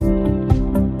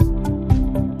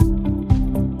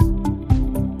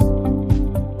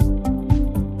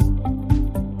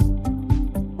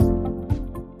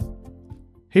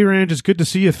Hey, Ranj, it's good to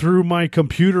see you through my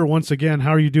computer once again.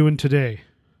 How are you doing today?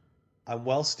 I'm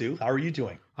well, Stu. How are you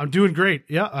doing? I'm doing great.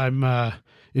 Yeah, I'm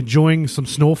enjoying some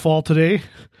snowfall today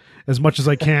as much as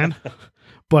I can.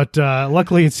 But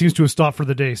luckily, it seems to have stopped for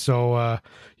the day. So,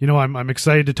 I'm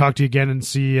excited to talk to you again and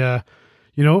see, and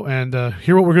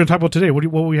hear what we're going to talk about today.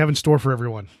 What we have in store for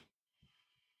everyone?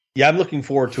 Yeah, I'm looking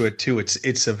forward to it too.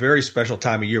 It's a very special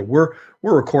time of year. We're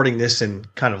recording this in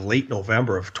kind of late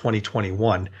November of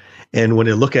 2021, and when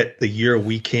you look at the year,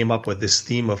 we came up with this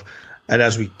theme of, and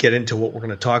as we get into what we're going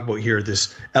to talk about here,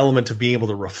 this element of being able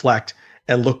to reflect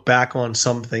and look back on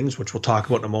some things, which we'll talk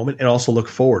about in a moment, and also look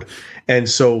forward. And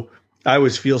so I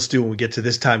always feel, Stu, when we get to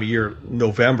this time of year,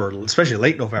 November, especially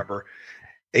late November,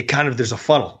 it kind of, there's a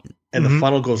funnel, and the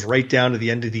funnel goes right down to the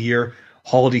end of the year,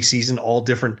 holiday season, all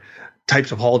different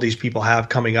types of holidays people have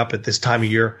coming up at this time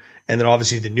of year, and then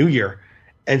obviously the new year.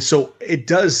 And so it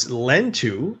does lend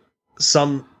to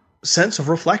some sense of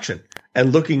reflection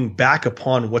and looking back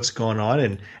upon what's gone on,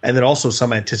 and then also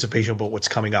some anticipation about what's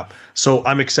coming up. So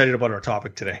I'm excited about our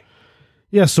topic today.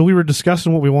 Yeah, so we were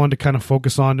discussing what we wanted to kind of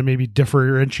focus on to maybe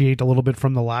differentiate a little bit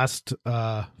from the last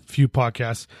few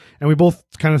podcasts. And we both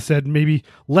kind of said maybe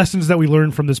lessons that we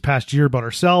learned from this past year about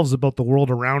ourselves, about the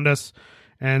world around us.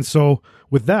 And so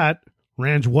with that,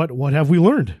 Ranj, what have we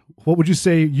learned? What would you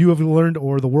say you have learned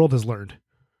or the world has learned?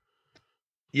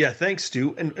 Yeah, thanks,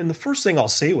 Stu. And the first thing I'll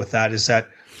say with that is that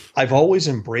I've always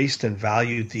embraced and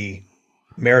valued the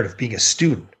merit of being a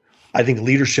student. I think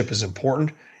leadership is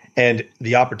important, and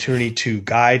the opportunity to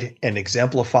guide and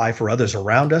exemplify for others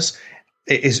around us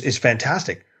is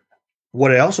fantastic.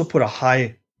 What I also put a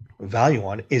high value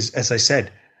on is, as I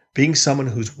said, being someone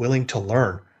who's willing to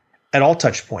learn at all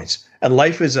touch points. And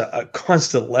life is a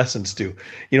constant lesson, Stu.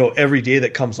 Every day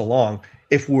that comes along,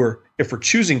 if we're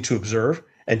choosing to observe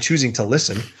and choosing to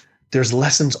listen, there's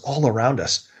lessons all around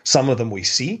us. Some of them we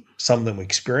see, some of them we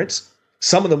experience,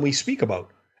 some of them we speak about,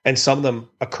 and some of them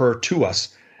occur to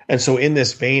us. And so in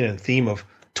this vein and theme of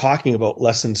talking about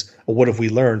lessons, what have we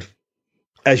learned?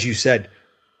 As you said,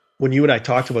 when you and I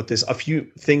talked about this, a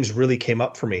few things really came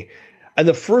up for me. And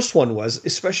the first one was,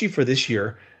 especially for this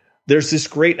year, there's this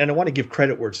great, and I want to give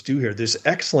credit where it's due here, there's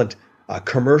excellent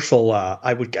commercial,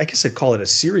 I guess I'd call it a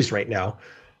series right now,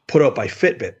 put out by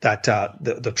Fitbit, that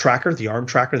the tracker, the arm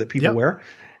tracker that people wear.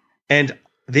 And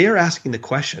they are asking the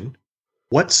question,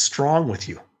 what's strong with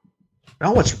you?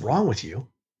 Not what's wrong with you,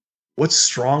 what's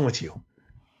strong with you?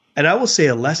 And I will say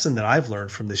a lesson that I've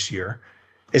learned from this year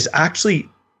is actually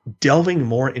delving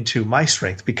more into my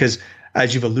strength, because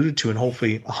as you've alluded to, and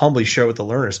hopefully humbly share with the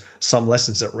learners some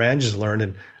lessons that Ranj has learned,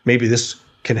 and maybe this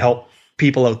can help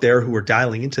people out there who are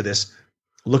dialing into this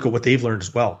look at what they've learned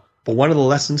as well. But one of the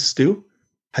lessons, Stu,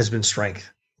 has been strength.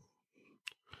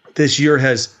 This year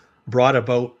has brought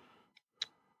about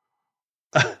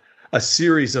a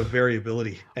series of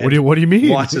variability. What do you mean?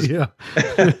 Lots of,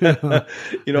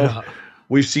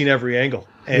 we've seen every angle,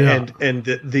 and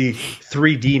the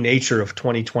 3D nature of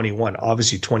 2021,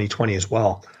 obviously 2020 as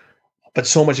well. But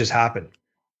so much has happened.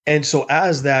 And so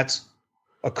as that's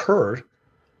occurred,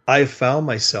 I found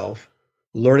myself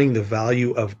learning the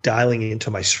value of dialing into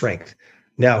my strength.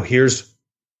 Now, here's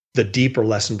the deeper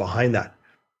lesson behind that.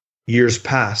 Years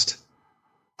past,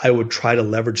 I would try to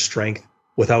leverage strength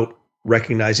without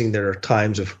recognizing there are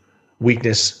times of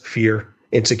weakness, fear,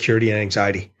 insecurity, and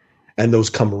anxiety. And those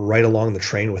come right along the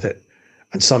train with it.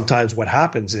 And sometimes what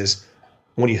happens is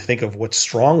when you think of what's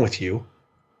strong with you,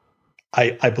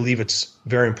 I believe it's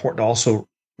very important to also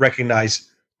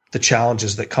recognize the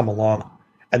challenges that come along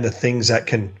and the things that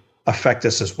can affect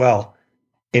us as well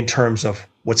in terms of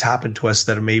what's happened to us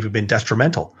that have maybe been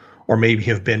detrimental or maybe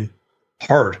have been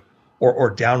hard or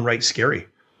downright scary.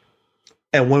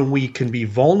 And when we can be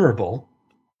vulnerable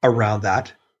around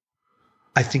that,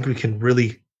 I think we can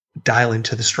really dial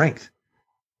into the strength.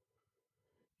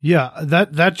 Yeah,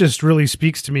 that just really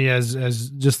speaks to me as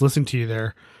just listening to you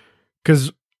there.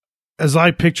 Because as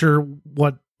I picture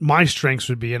what my strengths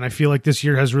would be, and I feel like this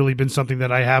year has really been something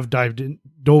that I have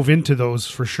dove into those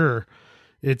for sure.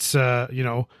 It's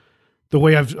the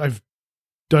way I've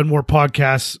done more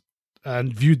podcasts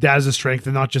and viewed that as a strength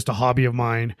and not just a hobby of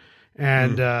mine,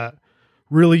 and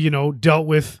really dealt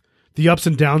with the ups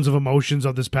and downs of emotions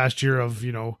of this past year of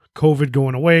COVID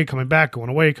going away, coming back, going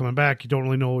away, coming back. You don't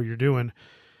really know what you're doing,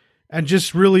 and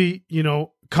just really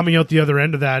coming out the other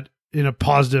end of that in a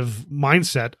positive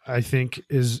mindset, I think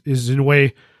is in a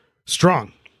way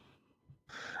strong.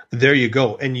 There you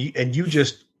go. And you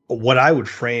just, what I would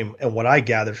frame and what I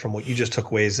gathered from what you just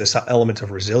took away is this element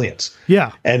of resilience.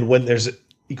 Yeah. And when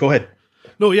go ahead.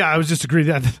 No, yeah, I was just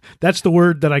agreeing that's the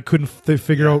word that I couldn't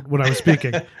figure out when I was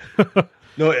speaking.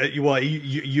 No,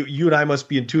 you and I must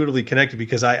be intuitively connected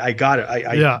because I got it.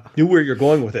 I Yeah. knew where you're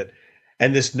going with it.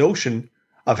 And this notion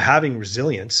of having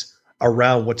resilience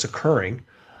around what's occurring,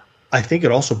 I think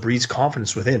it also breeds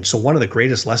confidence within. So one of the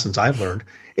greatest lessons I've learned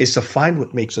is to find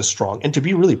what makes us strong and to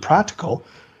be really practical.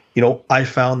 I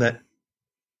found that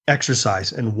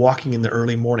exercise and walking in the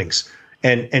early mornings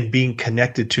and being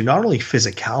connected to not only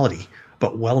physicality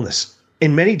but wellness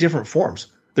in many different forms.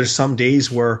 There's some days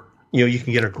where you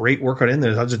can get a great workout in.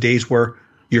 There's other days where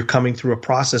you're coming through a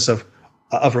process of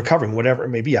recovering, whatever it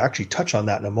may be. I actually touch on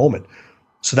that in a moment.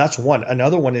 So that's one.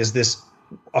 Another one is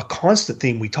a constant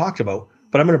theme we talked about,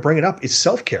 but I'm going to bring it up. It's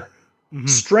self-care. Mm-hmm.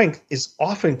 Strength is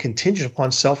often contingent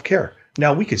upon self-care.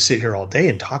 Now, we could sit here all day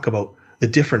and talk about the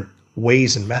different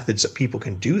ways and methods that people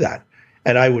can do that.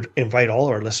 And I would invite all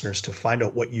our listeners to find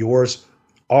out what yours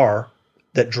are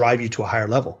that drive you to a higher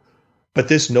level. But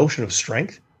this notion of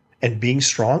strength and being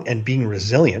strong and being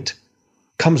resilient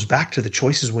comes back to the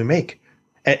choices we make.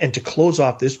 And to close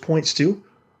off this point, Stu,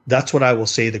 that's what I will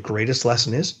say the greatest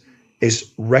lesson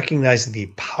is recognizing the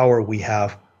power we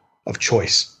have of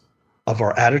choice, of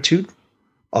our attitude,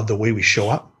 of the way we show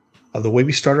up, of the way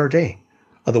we start our day,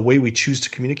 of the way we choose to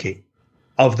communicate,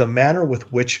 of the manner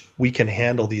with which we can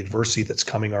handle the adversity that's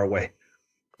coming our way.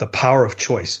 The power of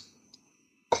choice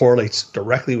correlates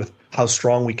directly with how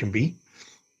strong we can be,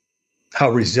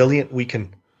 how resilient we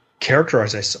can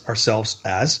characterize ourselves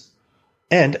as,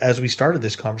 and as we started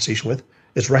this conversation with,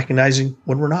 is recognizing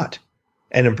when we're not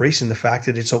and embracing the fact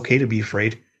that it's okay to be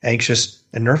afraid, anxious,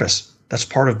 and nervous. That's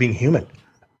part of being human.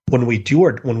 When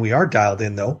we are dialed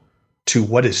in, though, to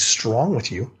what is strong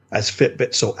with you, as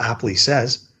Fitbit so aptly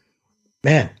says,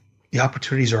 man, the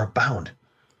opportunities are abound.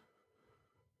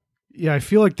 Yeah, I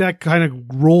feel like that kind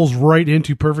of rolls right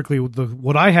into perfectly with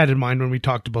what I had in mind when we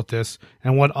talked about this,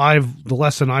 and the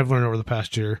lesson I've learned over the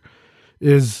past year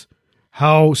is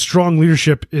how strong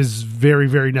leadership is very,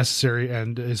 very necessary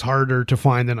and is harder to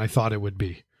find than I thought it would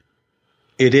be.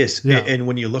 It is. Yeah. And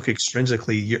when you look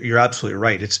extrinsically, you're absolutely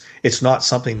right. It's not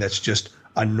something that's just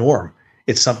a norm.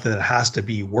 It's something that has to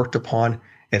be worked upon.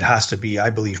 It has to be, I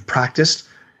believe, practiced.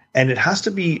 And it has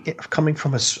to be coming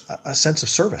from a sense of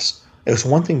service. It's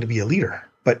one thing to be a leader,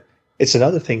 but it's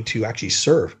another thing to actually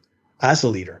serve as a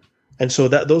leader. And so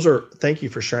thank you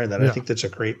for sharing that. Yeah. I think that's a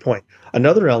great point.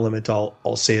 Another element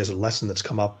I'll say as a lesson that's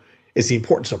come up is the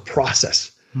importance of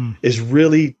process, is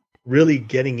really, really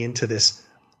getting into this,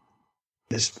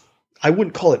 I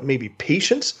wouldn't call it maybe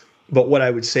patience, but what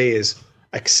I would say is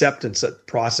acceptance of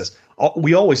process.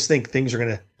 We always think things are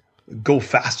going to go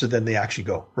faster than they actually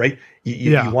go, right?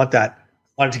 You want it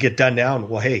to get done now. And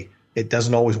well, hey, it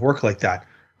doesn't always work like that.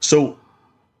 So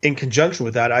in conjunction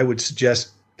with that, I would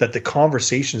suggest that the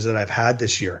conversations that I've had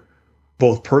this year,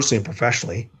 both personally and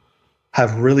professionally,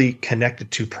 have really connected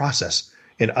to process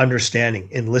and understanding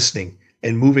and listening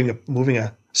and moving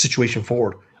a situation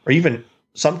forward, or even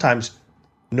sometimes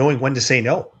knowing when to say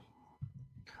no.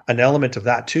 An element of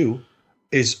that too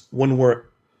is when we're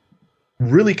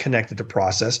really connected to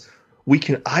process, we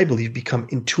can, I believe, become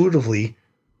intuitively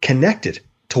connected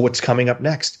to what's coming up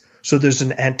next. So there's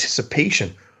an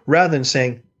anticipation rather than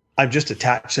saying, I'm just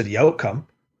attached to the outcome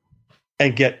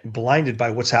and get blinded by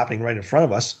what's happening right in front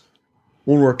of us.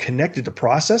 When we're connected to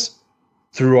process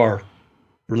through our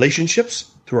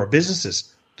relationships, through our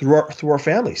businesses, through our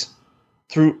families,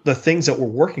 through the things that we're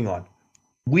working on,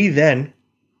 we then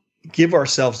give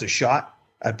ourselves the shot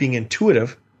at being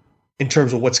intuitive in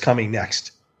terms of what's coming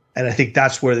next. And I think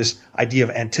that's where this idea of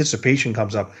anticipation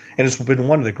comes up. And it's been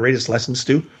one of the greatest lessons,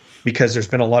 Stu, because there's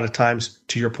been a lot of times,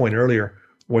 to your point earlier,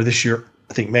 where this year,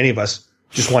 I think many of us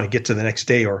just want to get to the next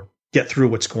day or get through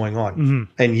what's going on. Mm-hmm.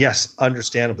 And yes,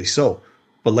 understandably so,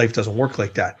 but life doesn't work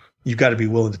like that. You've got to be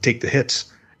willing to take the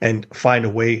hits and find a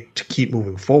way to keep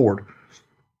moving forward.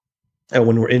 And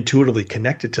when we're intuitively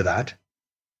connected to that,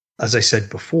 as I said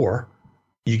before,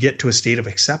 you get to a state of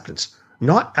acceptance,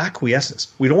 not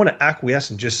acquiescence. We don't want to acquiesce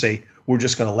and just say, we're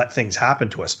just going to let things happen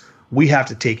to us. We have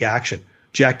to take action.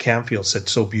 Jack Canfield said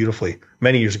so beautifully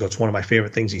many years ago. It's one of my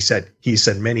favorite things he said. He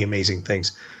said many amazing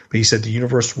things, but he said the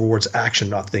universe rewards action,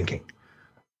 not thinking.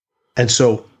 And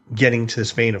so getting to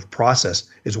this vein of process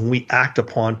is when we act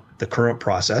upon the current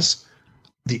process,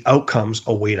 the outcomes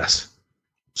await us.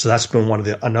 So that's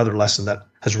been another lesson that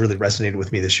has really resonated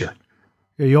with me this year.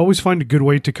 Yeah, you always find a good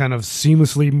way to kind of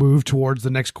seamlessly move towards the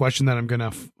next question that I'm going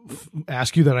to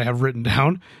ask you that I have written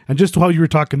down. And just while you were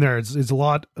talking there, it's a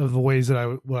lot of the ways that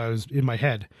I was in my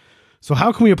head. So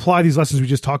how can we apply these lessons we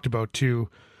just talked about to,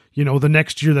 the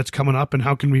next year that's coming up, and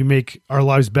how can we make our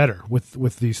lives better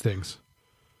with these things?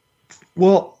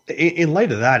 Well, in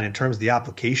light of that, in terms of the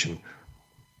application,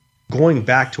 going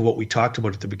back to what we talked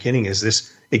about at the beginning is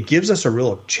this, it gives us a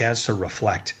real chance to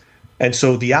reflect. And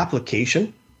so the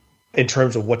application in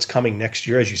terms of what's coming next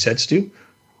year, as you said, Stu,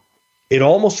 it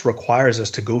almost requires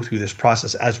us to go through this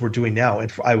process as we're doing now.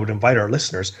 And I would invite our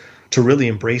listeners to really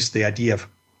embrace the idea of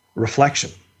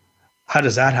reflection. How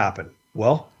does that happen?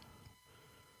 Well,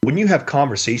 when you have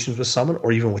conversations with someone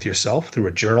or even with yourself through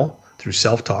a journal, through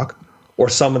self-talk, or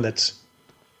someone that's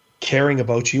caring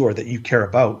about you or that you care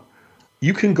about,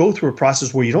 you can go through a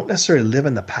process where you don't necessarily live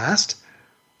in the past,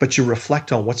 but you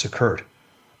reflect on what's occurred.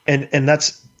 And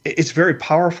it's very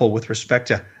powerful with respect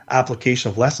to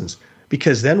application of lessons,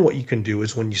 because then what you can do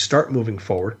is when you start moving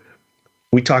forward,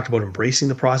 we talked about embracing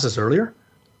the process earlier.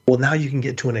 Well, now you can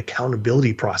get to an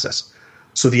accountability process.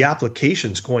 So the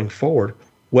applications going forward,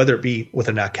 whether it be with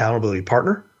an accountability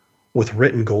partner, with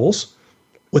written goals,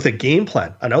 with a game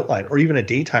plan, an outline, or even a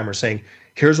day timer saying,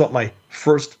 here's what my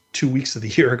first 2 weeks of the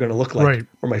year are going to look like, right,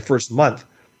 or my first month.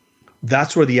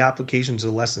 That's where the applications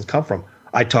of the lessons come from.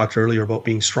 I talked earlier about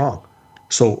being strong.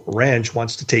 So Ranj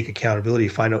wants to take accountability,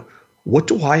 find out what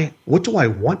do I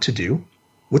want to do?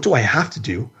 What do I have to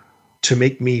do to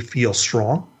make me feel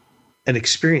strong and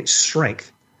experience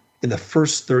strength in the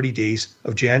first 30 days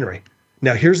of January?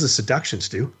 Now, here's the seduction,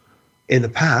 Stu. In the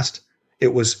past,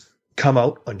 it was come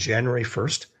out on January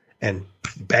 1st and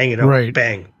bang it out, right,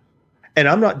 bang. And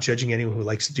I'm not judging anyone who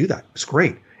likes to do that. It's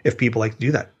great if people like to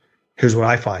do that. Here's what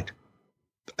I find.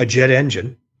 A jet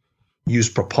engine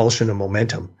used propulsion and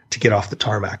momentum to get off the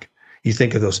tarmac. You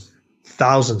think of those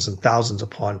thousands and thousands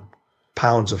upon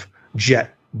pounds of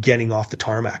jet getting off the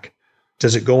tarmac.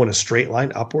 Does it go in a straight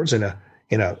line upwards in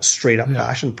a straight up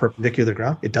fashion perpendicular to the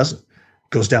ground? It doesn't. It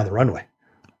goes down the runway.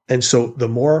 And so the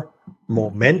more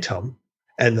momentum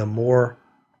and the more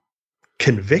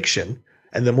conviction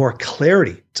and the more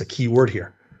clarity, it's a key word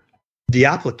here, the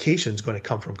application is going to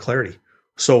come from clarity.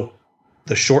 So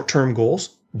the short-term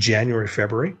goals, January,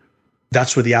 February,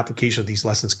 that's where the application of these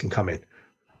lessons can come in.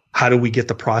 How do we get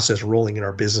the process rolling in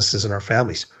our businesses and our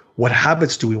families? What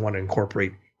habits do we want to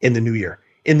incorporate in the new year,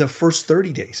 in the first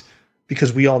 30 days?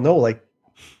 Because we all know, like,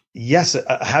 yes,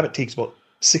 a habit takes about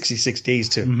 66 days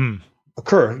to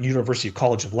occur. University of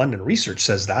College of London research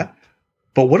says that.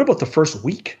 But what about the first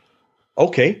week?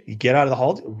 Okay, you get out of the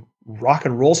holiday, rock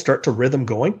and roll, start to rhythm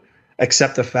going,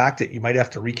 accept the fact that you might have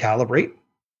to recalibrate,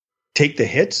 take the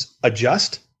hits,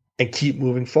 adjust, and keep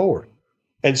moving forward.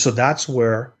 And so that's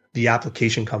where the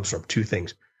application comes from. Two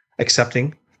things: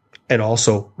 accepting and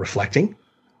also reflecting,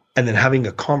 and then having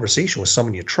a conversation with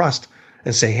someone you trust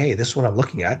and say, hey, this is what I'm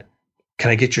looking at.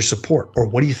 Can I get your support? Or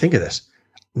what do you think of this?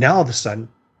 Now, all of a sudden,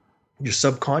 your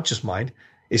subconscious mind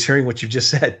is hearing what you've just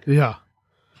said. Yeah.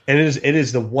 And it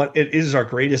is our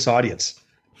greatest audience.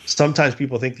 Sometimes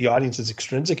people think the audience is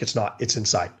extrinsic. It's not. It's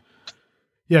inside.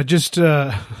 Yeah. Just,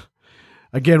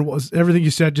 again, everything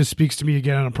you said just speaks to me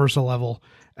again on a personal level.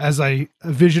 As I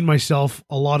envision myself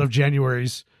a lot of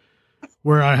Januaries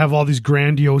where I have all these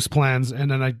grandiose plans, and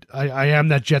then I am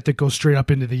that jet that goes straight up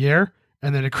into the air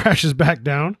and then it crashes back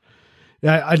down.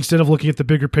 Instead of looking at the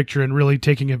bigger picture and really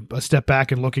taking a step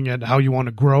back and looking at how you want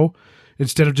to grow,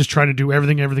 instead of just trying to do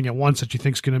everything at once that you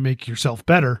think is going to make yourself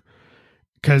better.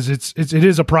 Because it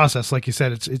is a process, like you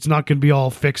said. It's not going to be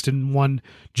all fixed in one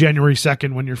January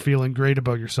 2nd when you're feeling great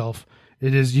about yourself.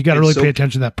 It is, you got to really pay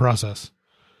attention to that process.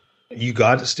 You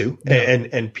got it, Stu. Yeah.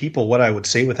 And people, what I would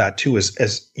say with that too is,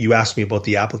 as you asked me about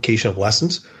the application of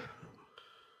lessons,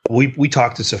 we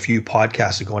talked this a few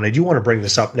podcasts ago, and I do want to bring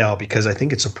this up now because I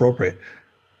think it's appropriate.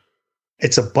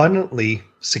 It's abundantly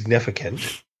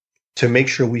significant to make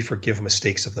sure we forgive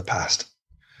mistakes of the past.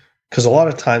 Because a lot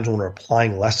of times when we're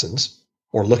applying lessons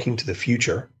or looking to the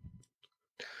future,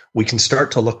 we can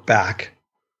start to look back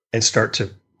and start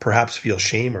to perhaps feel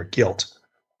shame or guilt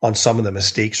on some of the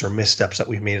mistakes or missteps that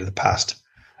we've made in the past.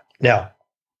 Now,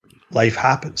 life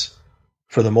happens.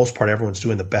 For the most part, everyone's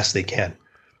doing the best they can.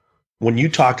 When you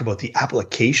talked about the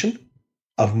application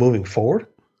of moving forward,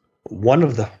 one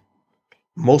of the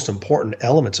most important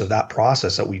elements of that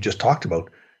process that we just talked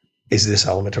about is this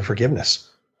element of forgiveness.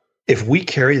 If we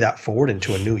carry that forward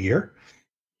into a new year,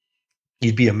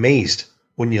 you'd be amazed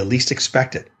when you least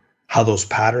expect it, how those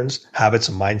patterns, habits,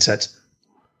 and mindsets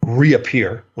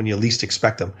reappear when you least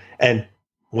expect them and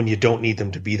when you don't need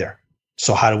them to be there.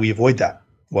 So how do we avoid that?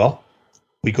 Well,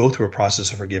 we go through a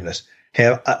process of forgiveness.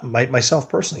 Hey, myself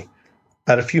personally,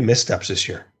 I had a few missteps this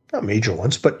year, not major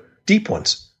ones, but deep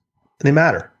ones. And they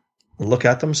matter. And look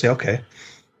at them and say, okay,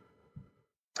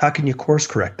 how can you course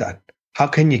correct that? How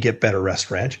can you get better rest,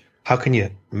 Ranj? How can you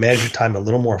manage your time a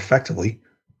little more effectively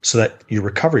so that your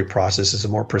recovery process is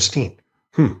more pristine?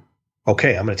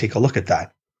 Okay, I'm going to take a look at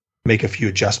that. Make a few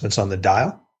adjustments on the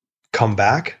dial, come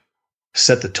back,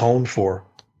 set the tone for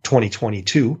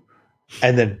 2022,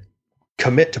 and then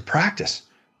commit to practice.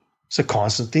 It's a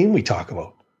constant theme we talk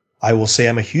about. I will say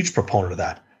I'm a huge proponent of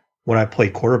that. When I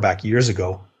played quarterback years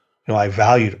ago, I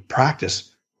valued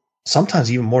practice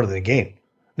sometimes even more than the game.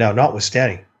 Now,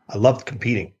 notwithstanding, I loved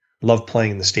competing, loved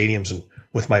playing in the stadiums and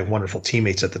with my wonderful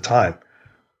teammates at the time.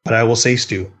 But I will say,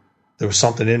 Stu, there was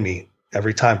something in me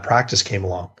every time practice came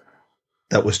along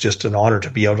that was just an honor to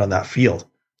be out on that field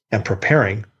and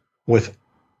preparing with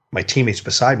my teammates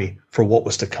beside me for what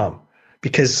was to come.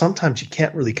 Because sometimes you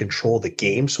can't really control the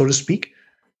game, so to speak.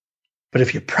 But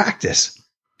if you practice,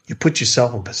 you put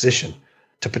yourself in position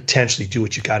to potentially do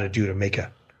what you got to do to make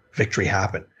a victory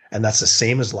happen. And that's the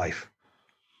same as life.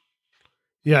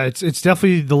 Yeah, it's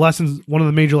definitely the lessons, one of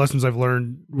the major lessons I've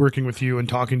learned working with you and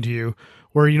talking to you,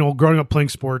 where, growing up playing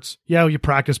sports, yeah, you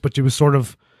practice, but it was sort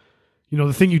of,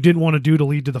 the thing you didn't want to do to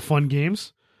lead to the fun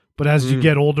games. But as you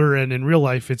get older and in real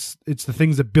life, it's the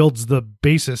things that builds the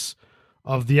basis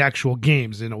of the actual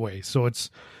games in a way. So it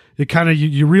kind of,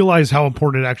 you realize how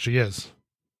important it actually is.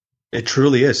 It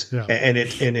truly is. Yeah. And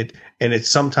it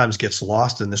sometimes gets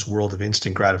lost in this world of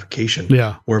instant gratification.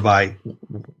 Yeah. Whereby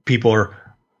people are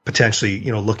potentially,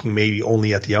 looking maybe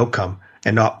only at the outcome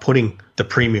and not putting the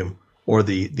premium or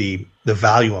the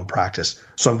value on practice.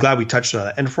 So I'm glad we touched on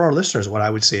that. And for our listeners, what I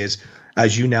would say is,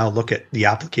 as you now look at the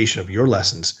application of your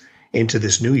lessons into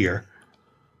this new year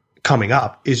coming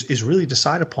up, is really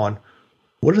decide upon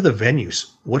what are the venues,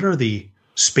 what are the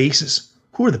spaces,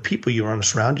 who are the people you want to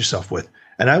surround yourself with.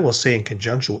 And I will say, in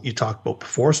conjunction with what you talked about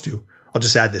before, Stu, I'll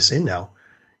just add this in now.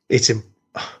 It's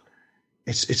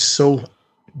so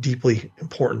deeply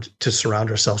important to surround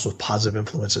ourselves with positive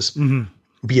influences,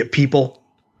 be it people,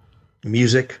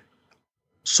 music,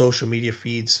 social media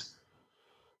feeds,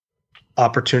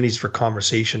 opportunities for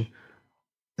conversation.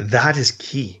 That is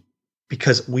key,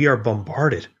 because we are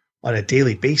bombarded on a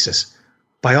daily basis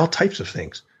by all types of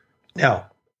things. Now,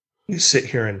 you sit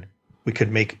here and we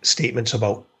could make statements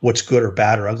about what's good or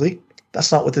bad or ugly.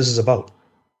 That's not what this is about.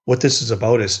 What this is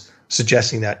about is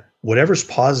suggesting that whatever's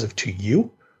positive to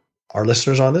you, our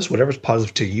listeners on this, whatever's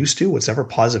positive to you, Stu, whatever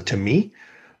positive to me,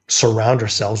 surround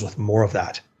ourselves with more of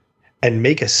that and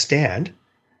make a stand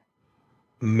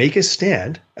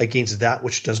against that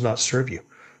which does not serve you.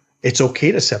 It's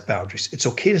okay to set boundaries. It's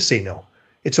okay to say no.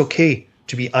 It's okay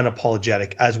to be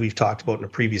unapologetic, as we've talked about in a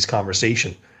previous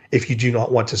conversation. If you do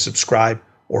not want to subscribe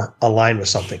or align with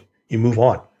something, you move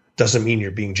on. Doesn't mean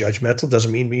you're being judgmental.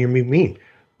 Doesn't mean you're being mean.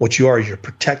 What you are is you're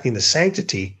protecting the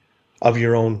sanctity of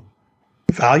your own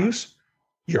values,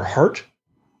 your heart,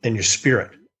 and your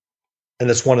spirit. And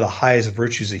that's one of the highest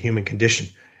virtues of the human condition,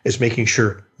 is making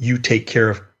sure you take care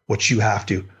of what you have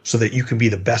to so that you can be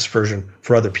the best version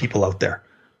for other people out there.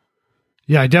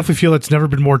 Yeah, I definitely feel it's never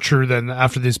been more true than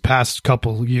after these past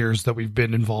couple years that we've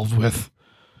been involved with.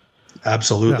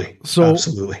 Absolutely. Yeah. So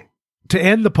absolutely. To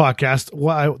end the podcast,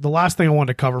 the last thing I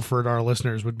wanted to cover for our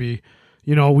listeners would be,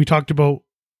 we talked about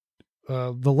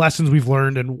the lessons we've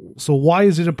learned. And so why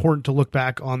is it important to look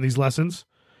back on these lessons?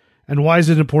 And why is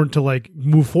it important to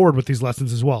move forward with these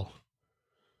lessons as well?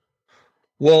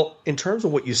 Well, in terms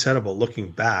of what you said about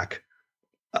looking back,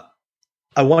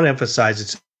 I want to emphasize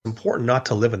it's important not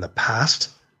to live in the past.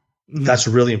 Mm-hmm. That's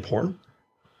really important.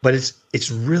 But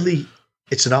it's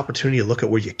an opportunity to look at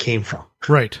where you came from.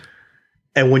 Right.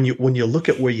 And when you look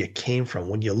at where you came from,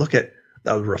 when you look at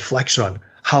a reflection on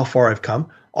how far I've come,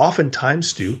 oftentimes,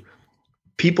 Stu,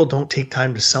 people don't take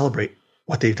time to celebrate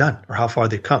what they've done or how far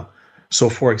they've come. So,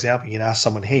 for example, you can ask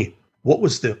someone, "Hey, what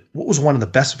was one of the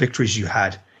best victories you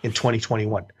had in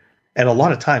 2021?" And a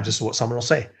lot of times, this is what someone will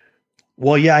say.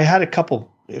 Well, yeah, I had a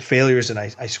couple failures and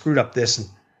I screwed up this, and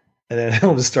then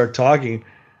I'll just start talking,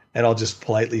 and I'll just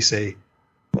politely say,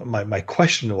 My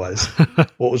question was,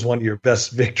 what was one of your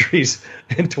best victories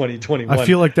in 2021? I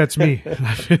feel like that's me.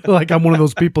 I feel like I'm one of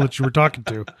those people that you were talking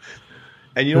to.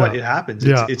 And you know what? It happens.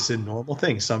 It's a normal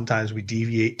thing. Sometimes we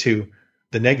deviate to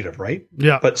the negative, right?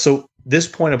 Yeah. But so this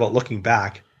point about looking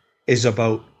back is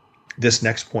about this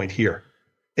next point here.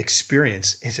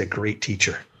 Experience is a great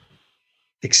teacher.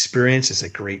 Experience is a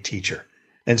great teacher.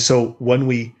 And so when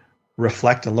we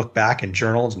reflect and look back in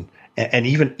journals and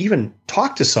even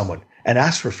talk to someone and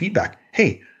ask for feedback.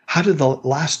 Hey, how did the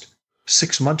last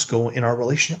 6 months go in our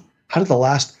relationship? How did the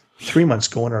last 3 months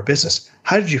go in our business?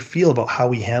 How did you feel about how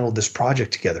we handled this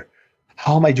project together?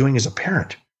 How am I doing as a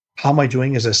parent? How am I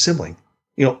doing as a sibling?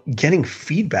 Getting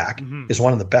feedback is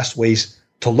one of the best ways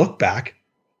to look back,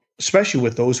 especially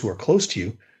with those who are close to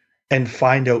you, and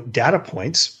find out data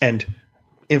points and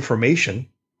information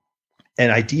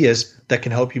and ideas that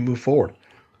can help you move forward.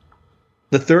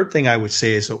 The third thing I would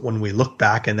say is that when we look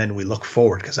back and then we look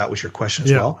forward, because that was your question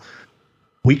as Yeah. well,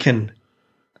 we can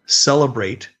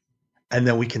celebrate and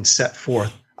then we can set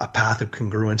forth a path of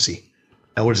congruency.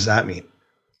 Now, what does that mean?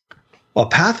 Well, a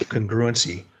path of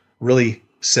congruency really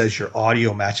says your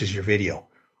audio matches your video.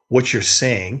 What you're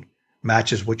saying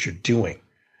matches what you're doing.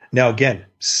 Now, again,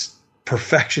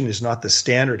 perfection is not the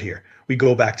standard here. We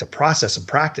go back to process and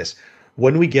practice.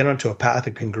 When we get onto a path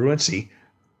of congruency,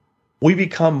 we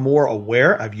become more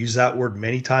aware. I've used that word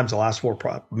many times, the last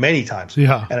many times.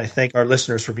 Yeah. And I thank our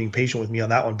listeners for being patient with me on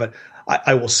that one. But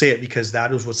I will say it because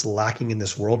that is what's lacking in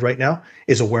this world right now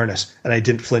is awareness. And I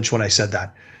didn't flinch when I said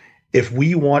that. If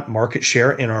we want market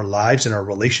share in our lives and our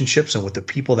relationships and with the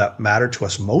people that matter to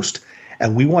us most,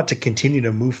 and we want to continue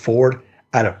to move forward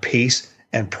at a pace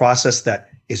and process that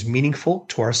is meaningful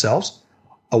to ourselves,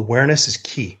 awareness is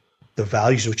key. The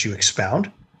values which you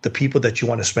expound, the people that you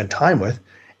want to spend time with,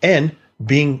 and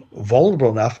being vulnerable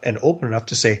enough and open enough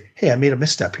to say, hey, I made a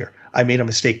misstep here. I made a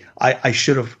mistake. I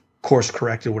should have course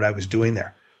corrected what I was doing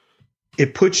there.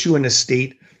 It puts you in a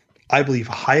state, I believe,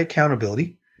 high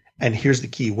accountability. And here's the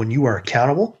key. When you are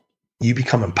accountable, you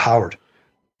become empowered.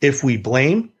 If we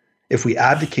blame, if we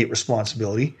abdicate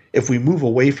responsibility, if we move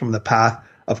away from the path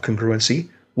of congruency,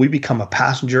 we become a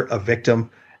passenger, a victim,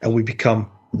 and we become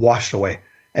washed away.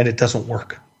 And it doesn't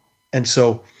work. And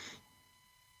so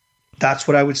that's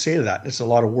what I would say to that. It's a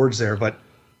lot of words there, but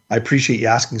I appreciate you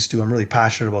asking, Stu. I'm really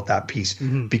passionate about that piece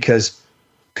because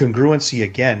congruency,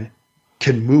 again,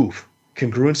 can move.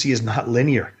 Congruency is not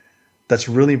linear. That's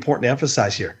really important to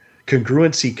emphasize here.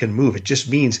 Congruency can move. It just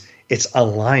means it's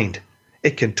aligned.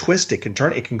 It can twist, it can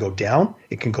turn, it can go down,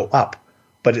 it can go up,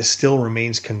 but it still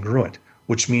remains congruent,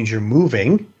 which means you're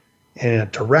moving in a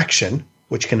direction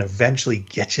which can eventually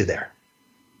get you there.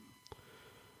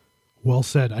 Well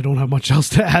said. I don't have much else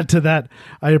to add to that.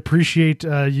 I appreciate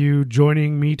you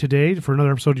joining me today for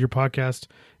another episode of your podcast,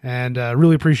 and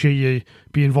really appreciate you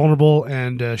being vulnerable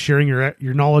and sharing your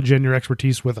knowledge and your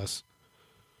expertise with us.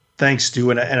 Thanks, Stu.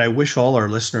 And I wish all our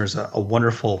listeners a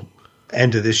wonderful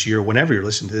end of this year, whenever you're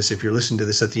listening to this. If you're listening to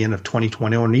this at the end of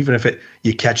 2021, and even if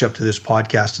you catch up to this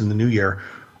podcast in the new year,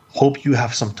 hope you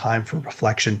have some time for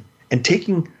reflection and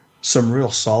taking some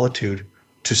real solitude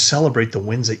to celebrate the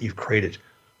wins that you've created.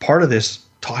 Part of this,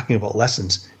 talking about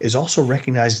lessons, is also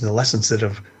recognizing the lessons that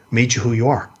have made you who you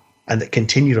are and that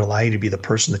continue to allow you to be the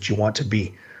person that you want to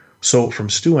be. So from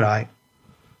Stu and I,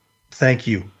 thank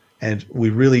you. And we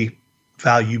really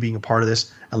value you being a part of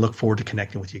this and look forward to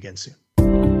connecting with you again soon.